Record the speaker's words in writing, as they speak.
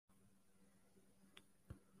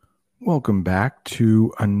Welcome back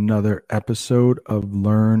to another episode of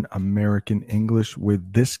Learn American English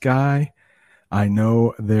with this guy. I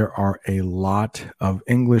know there are a lot of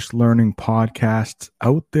English learning podcasts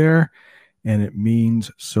out there, and it means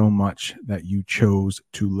so much that you chose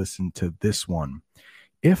to listen to this one.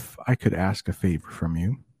 If I could ask a favor from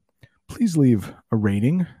you, please leave a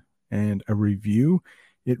rating and a review.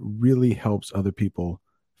 It really helps other people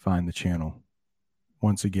find the channel.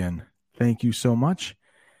 Once again, thank you so much.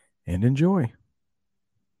 And enjoy.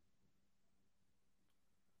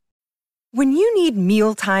 When you need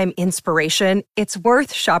mealtime inspiration, it's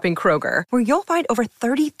worth shopping Kroger, where you'll find over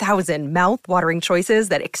 30,000 mouth-watering choices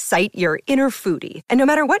that excite your inner foodie. And no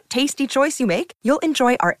matter what tasty choice you make, you'll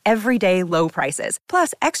enjoy our everyday low prices,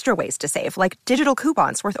 plus extra ways to save, like digital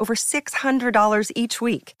coupons worth over $600 each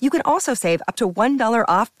week. You can also save up to $1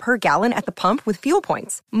 off per gallon at the pump with fuel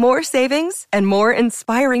points. More savings and more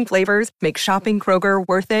inspiring flavors make shopping Kroger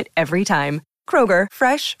worth it every time. Kroger,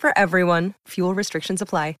 fresh for everyone. Fuel restrictions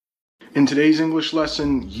apply. In today's English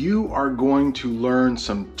lesson, you are going to learn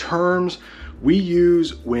some terms we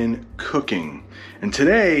use when cooking. And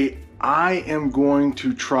today, I am going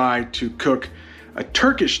to try to cook a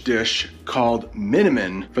Turkish dish called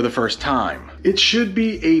menemen for the first time. It should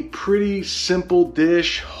be a pretty simple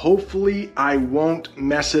dish. Hopefully, I won't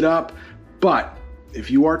mess it up. But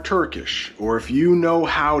if you are Turkish, or if you know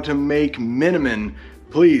how to make menemen,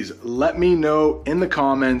 please let me know in the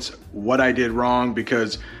comments what I did wrong,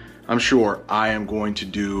 because I'm sure I am going to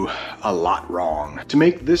do a lot wrong. To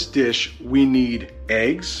make this dish, we need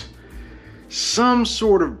eggs, some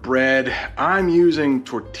sort of bread. I'm using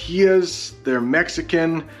tortillas. They're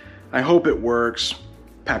Mexican. I hope it works.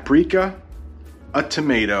 Paprika, a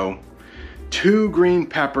tomato, 2 green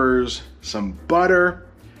peppers, some butter,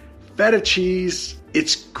 feta cheese.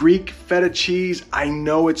 It's Greek feta cheese. I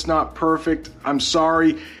know it's not perfect. I'm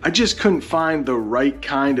sorry. I just couldn't find the right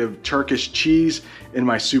kind of Turkish cheese in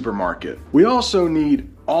my supermarket. We also need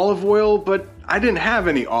olive oil, but I didn't have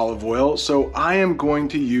any olive oil, so I am going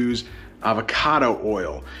to use avocado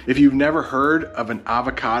oil. If you've never heard of an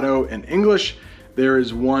avocado in English, there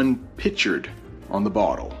is one pictured on the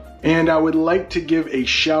bottle. And I would like to give a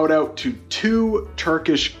shout out to 2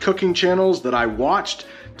 Turkish cooking channels that I watched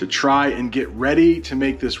to try and get ready to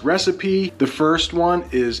make this recipe. The first one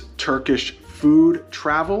is Turkish Food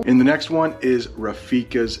Travel, and the next one is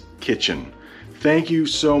Rafika's Kitchen. Thank you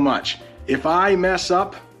so much. If I mess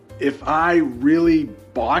up, if I really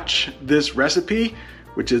botch this recipe,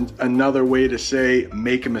 which is another way to say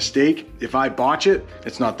make a mistake, if I botch it,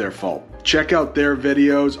 it's not their fault. Check out their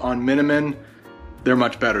videos on menemen. They're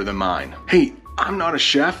much better than mine. Hey, I'm not a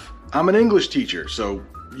chef. I'm an English teacher, so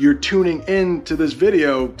you're tuning in to this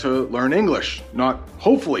video to learn English,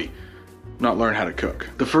 hopefully not learn how to cook.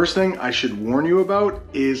 The first thing I should warn you about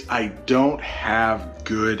is I don't have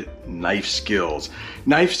good knife skills.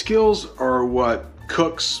 Knife skills are what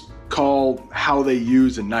cooks call how they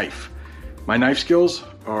use a knife. My knife skills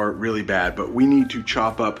are really bad, but we need to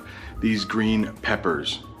chop up these green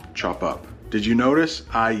peppers. Chop up. Did you notice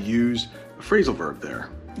I used a phrasal verb there?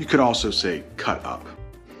 You could also say cut up.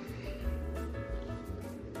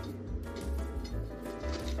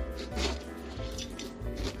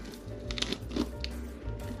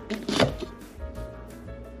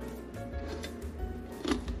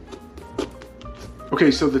 Okay,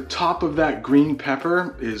 so the top of that green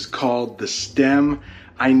pepper is called the stem.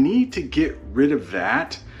 I need to get rid of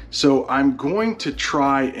that, so I'm going to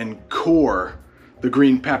try and core the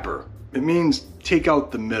green pepper. It means take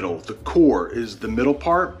out the middle. The core is the middle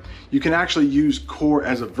part. You can actually use core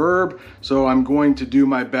as a verb, so I'm going to do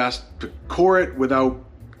my best to core it without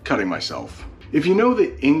cutting myself. If you know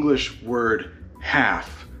the English word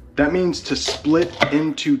half, that means to split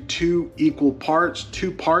into 2 equal parts,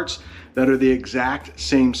 2 parts that are the exact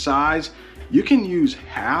same size. You can use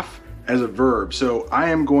half as a verb. So I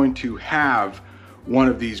am going to have one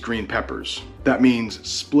of these green peppers. That means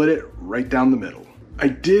split it right down the middle. I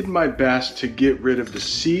did my best to get rid of the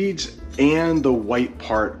seeds and the white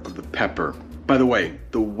part of the pepper. By the way,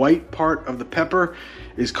 the white part of the pepper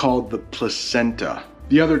is called the placenta.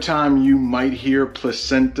 The other time you might hear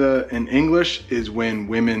placenta in English is when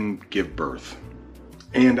women give birth.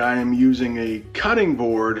 And I am using a cutting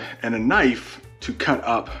board and a knife to cut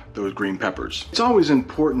up those green peppers. It's always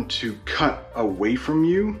important to cut away from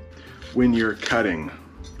you when you're cutting.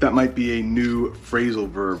 That might be a new phrasal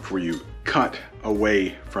verb for you, cut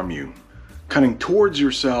away from you. Cutting towards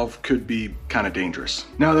yourself could be kind of dangerous.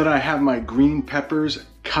 Now that I have my green peppers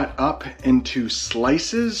cut up into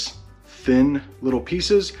slices, thin little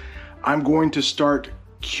pieces, I'm going to start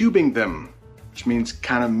cubing them which means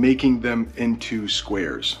kind of making them into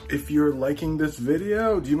squares. If you're liking this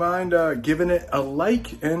video, do you mind giving it a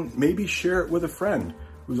like and maybe share it with a friend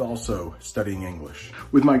who's also studying English?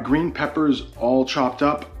 With my green peppers all chopped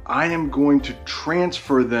up, I am going to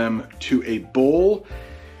transfer them to a bowl.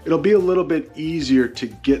 It'll be a little bit easier to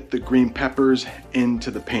get the green peppers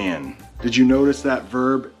into the pan. Did you notice that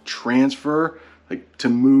verb transfer? Like to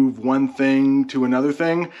move one thing to another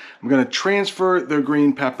thing? I'm gonna transfer the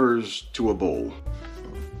green peppers to a bowl.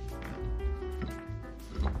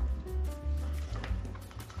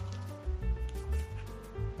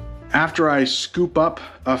 After I scoop up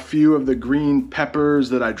a few of the green peppers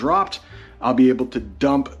that I dropped, I'll be able to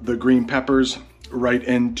dump the green peppers right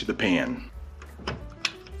into the pan.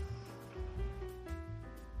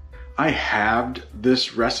 I halved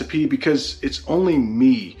this recipe because it's only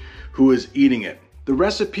me who is eating it. The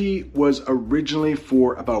recipe was originally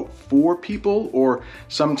for about 4 people, or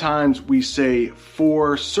sometimes we say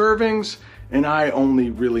 4 servings, and I only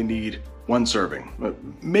really need 1 serving,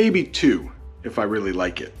 maybe 2 if I really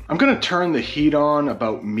like it. I'm gonna turn the heat on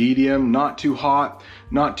about medium, not too hot,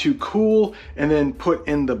 not too cool, and then put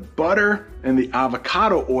in the butter and the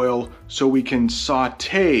avocado oil so we can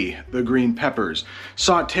saute the green peppers.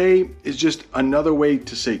 Saute is just another way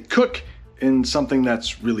to say cook in something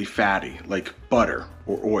that's really fatty, like butter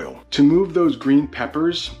or oil. To move those green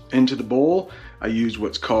peppers into the bowl, I use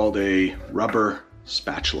what's called a rubber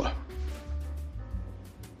spatula.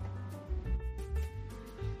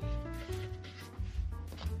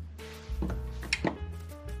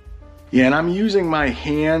 Yeah, and I'm using my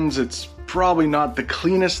hands. It's probably not the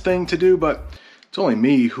cleanest thing to do, but it's only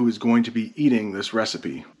me who is going to be eating this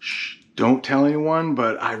recipe. Shh, don't tell anyone,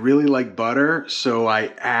 but I really like butter, so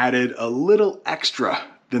I added a little extra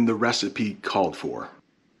than the recipe called for.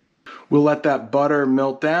 We'll let that butter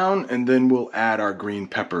melt down, and then we'll add our green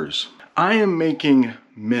peppers. I am making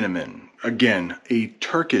menemen, again, a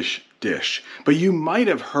Turkish dish, but you might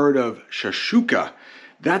have heard of shashuka.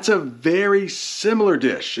 That's a very similar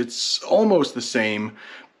dish. It's almost the same,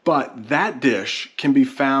 but that dish can be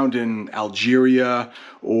found in Algeria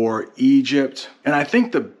or Egypt. And I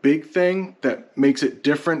think the big thing that makes it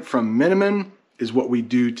different from menemen is what we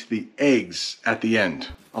do to the eggs at the end.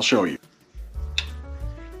 I'll show you.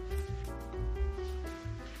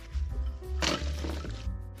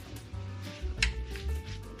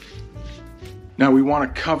 Now we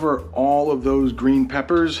want to cover all of those green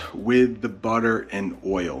peppers with the butter and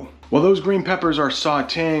oil. While those green peppers are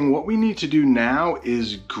sauteing, what we need to do now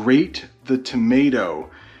is grate the tomato.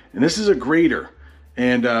 And this is a grater.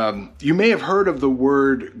 And you may have heard of the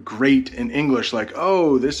word grate in English, like,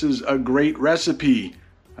 oh, this is a great recipe.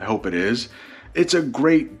 I hope it is. It's a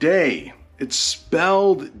great day. It's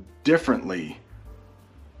spelled differently.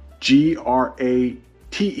 G-R-A-T-E.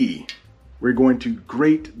 We're going to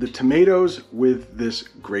grate the tomatoes with this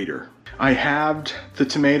grater. I halved the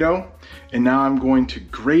tomato and now I'm going to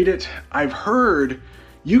grate it. I've heard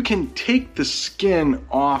you can take the skin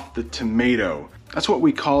off the tomato. That's what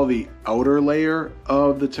we call the outer layer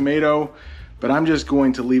of the tomato, but I'm just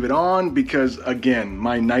going to leave it on because, again,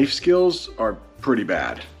 my knife skills are pretty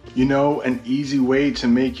bad. You know, an easy way to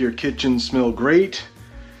make your kitchen smell great?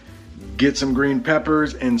 Get some green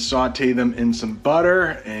peppers and saute them in some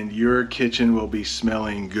butter and your kitchen will be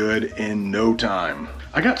smelling good in no time.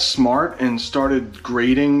 I got smart and started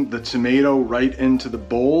grating the tomato right into the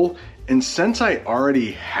bowl, and since I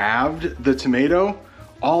already halved the tomato,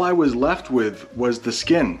 all I was left with was the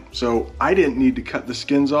skin, so I didn't need to cut the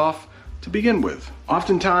skins off to begin with.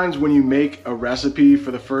 Oftentimes when you make a recipe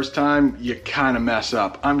for the first time, you kind of mess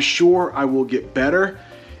up. I'm sure I will get better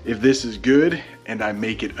if this is good and I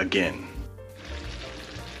make it again.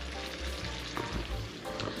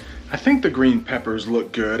 I think the green peppers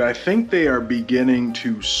look good. I think they are beginning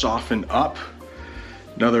to soften up.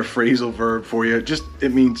 Another phrasal verb for you. Just,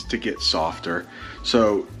 it means to get softer.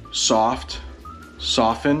 So soft,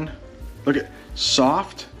 soften. Look at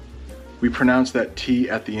soft. We pronounce that T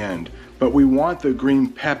at the end. But we want the green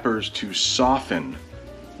peppers to soften.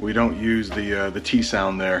 We don't use the T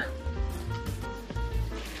sound there.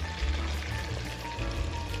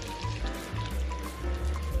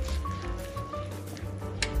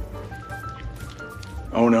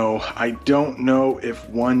 Oh no, I don't know if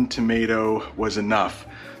 1 tomato was enough.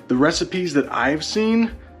 The recipes that I've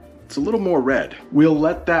seen, it's a little more red. We'll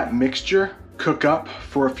let that mixture cook up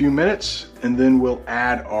for a few minutes and then we'll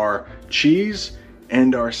add our cheese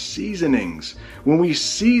and our seasonings. When we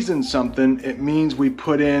season something, it means we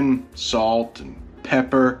put in salt and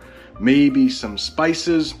pepper, maybe some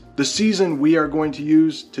spices. The season we are going to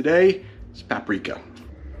use today is paprika.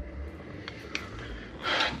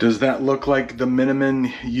 Does that look like the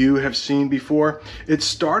Miniman you have seen before? It's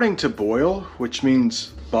starting to boil, which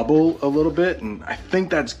means bubble a little bit, and I think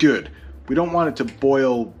that's good. We don't want it to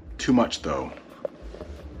boil too much though.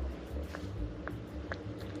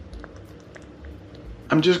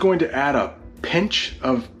 I'm just going to add a pinch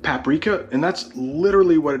of paprika, and that's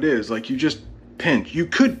literally what it is. Like, you just pinch. You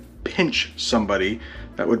could pinch somebody,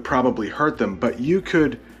 that would probably hurt them, but you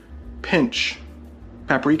could pinch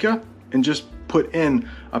paprika and just put in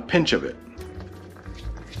a pinch of it.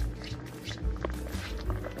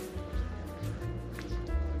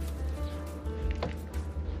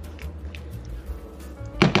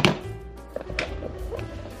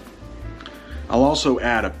 I'll also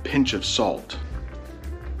add a pinch of salt.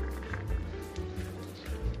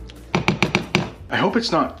 I hope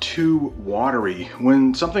it's not too watery.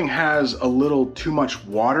 When something has a little too much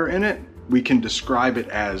water in it, we can describe it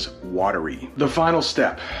as watery. The final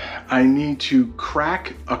step, I need to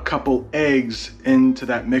crack a couple eggs into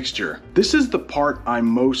that mixture. This is the part I'm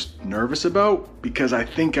most nervous about because I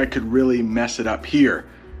think I could really mess it up here.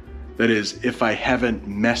 That is, if I haven't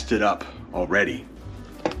messed it up already.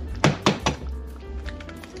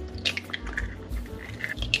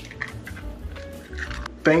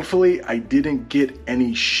 Thankfully, I didn't get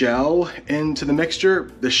any shell into the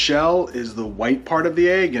mixture. The shell is the white part of the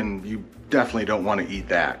egg, and you definitely don't want to eat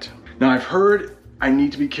that. Now, I've heard I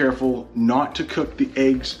need to be careful not to cook the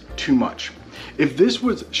eggs too much. If this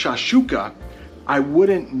was shakshuka, I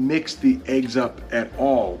wouldn't mix the eggs up at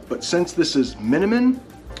all. But since this is Miniman,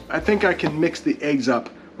 I think I can mix the eggs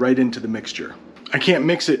up right into the mixture. I can't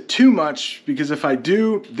mix it too much because if I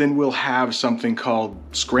do, then we'll have something called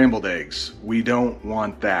scrambled eggs. We don't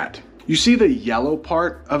want that. You see the yellow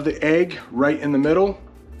part of the egg right in the middle?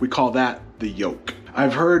 We call that the yolk.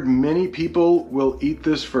 I've heard many people will eat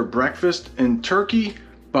this for breakfast in Turkey,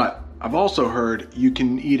 but I've also heard you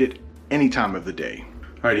can eat it any time of the day.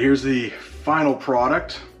 All right, here's the final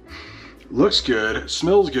product. Looks good,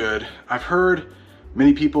 smells good. I've heard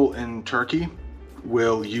many people in Turkey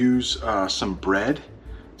will use some bread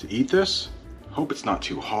to eat this. Hope it's not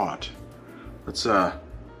too hot. Let's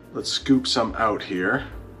scoop some out here,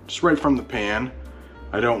 just right from the pan.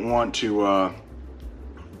 I don't want to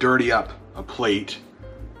dirty up a plate.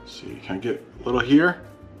 Let's see, can I get a little here?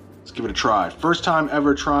 Let's give it a try. First time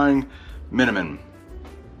ever trying Miniman.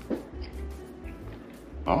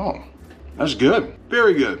 Oh, that's good,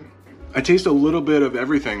 very good. I taste a little bit of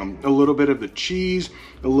everything, a little bit of the cheese,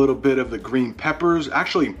 a little bit of the green peppers,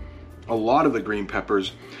 actually a lot of the green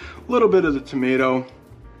peppers, a little bit of the tomato.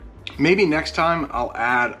 Maybe next time I'll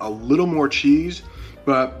add a little more cheese,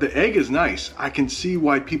 but the egg is nice. I can see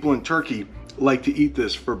why people in Turkey like to eat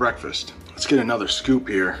this for breakfast. Let's get another scoop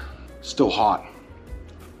here. Still hot.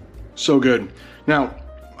 So good. Now,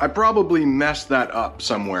 I probably messed that up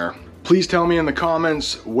somewhere. Please tell me in the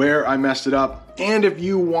comments where I messed it up. And if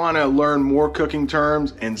you want to learn more cooking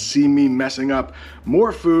terms and see me messing up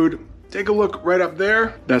more food, take a look right up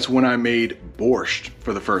there. That's when I made borscht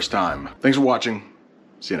for the first time. Thanks for watching.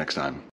 See you next time.